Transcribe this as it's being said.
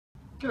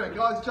G'day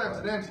guys, James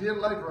and Ant here,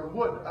 Labour and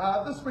Wood.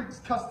 This week's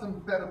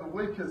custom bat of the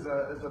week is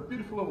a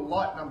beautiful little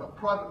light number,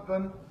 Private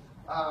Vin.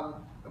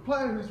 A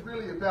player who's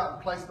really about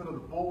the placement of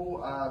the ball,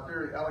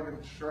 very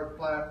elegant stroke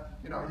player.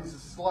 You know, he's a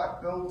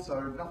slight build, so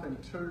nothing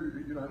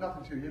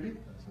too heavy.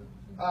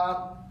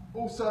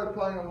 Also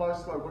playing on low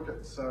slow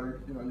wickets, so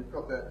you know you've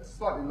got that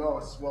slightly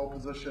lower swell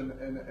position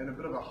and a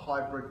bit of a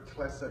hybrid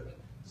classic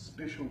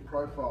special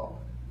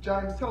profile.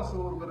 James, tell us a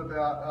little bit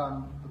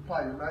about the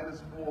player you made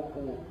us for,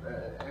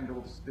 and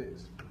all the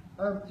specs.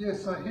 Yeah,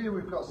 so here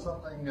we've got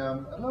something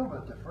a little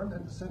bit different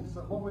in the sense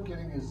that what we're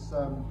getting is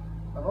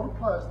a lot of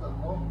players that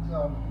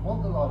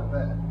want the lighter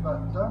bat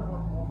but don't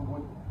want all the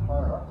wood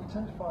higher up. You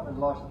tend to find in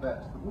lighter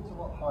bats the wood's a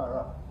lot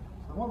higher up,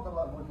 so they want the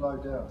wood low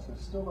down, so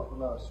they've still got the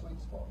lower sweet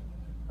spot.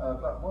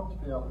 But want to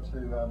be able to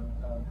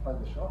play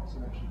the shots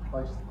and actually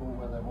place the ball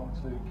where they want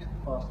to, get the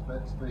faster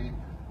bat speed,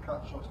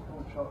 cut shots,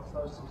 pull shots,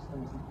 those sorts of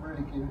things that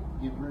really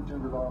you really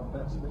do rely on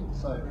bat speed.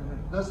 So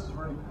this is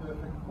really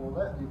perfect for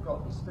that. You've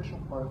got the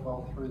special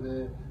profile through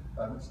there,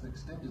 it's an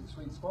extended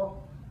sweet spot.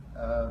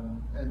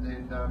 And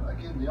then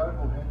again the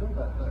oval handle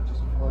that just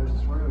flows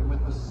through, and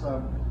with this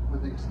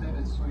with the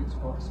extended sweet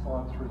spot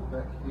spine through the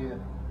back here,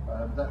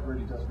 that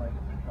really does make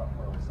it pick up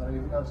well. So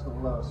even though it's got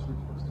a lower sweet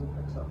spot, it still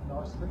picks up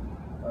nicely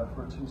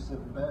for a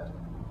 2-7 bat.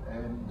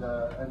 And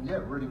yeah,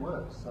 it really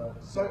works.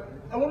 So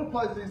a lot of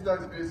players these days,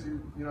 obviously,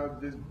 you know,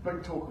 there's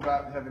big talk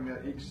about having an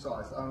edge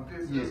size.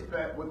 This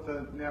bat with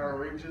the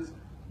narrow edges,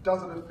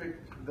 does it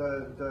affect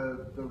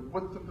the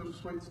width of the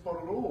sweet spot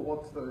at all, or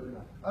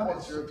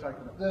what's your take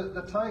on it?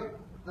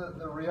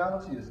 The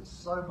reality is it's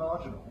so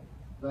marginal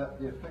that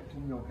the effect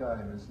in your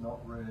game is not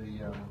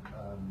really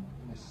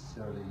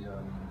necessarily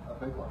a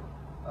big one.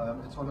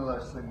 It's one of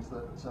those things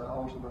that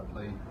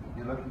ultimately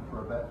you're looking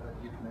for a bat that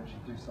you can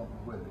actually do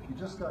something with. If you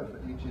just go for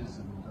edges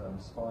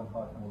and spine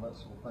height and all that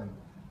sort of thing,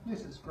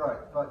 yes, it's great,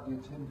 but you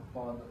tend to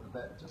find that the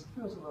bat just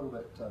feels a little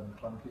bit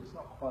clunky. It's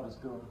not quite as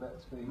good on the bat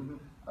speed,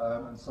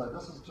 and so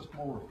this is just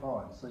more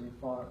refined. So you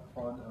find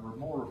a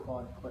more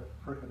refined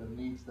cricketer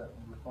needs that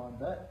refined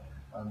bat,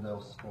 and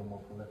they'll score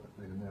more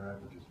prolifically, and their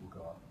averages will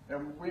go up.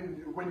 And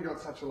when you got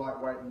such a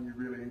lightweight and you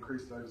really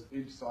increase those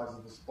edge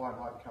sizes, the spine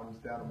height comes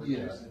down and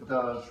reduces the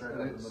does. And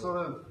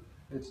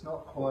it's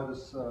not quite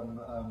as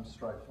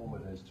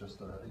straightforward as just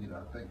a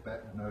big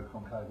bat with no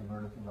concaving or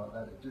anything like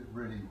that. You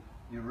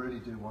really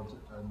do want it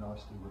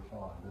nicely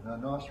refined, and a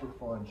nice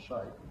refined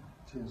shape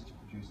tends to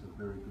produce a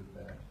very good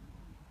bat.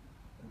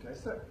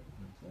 Fantastic.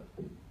 That's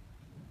it.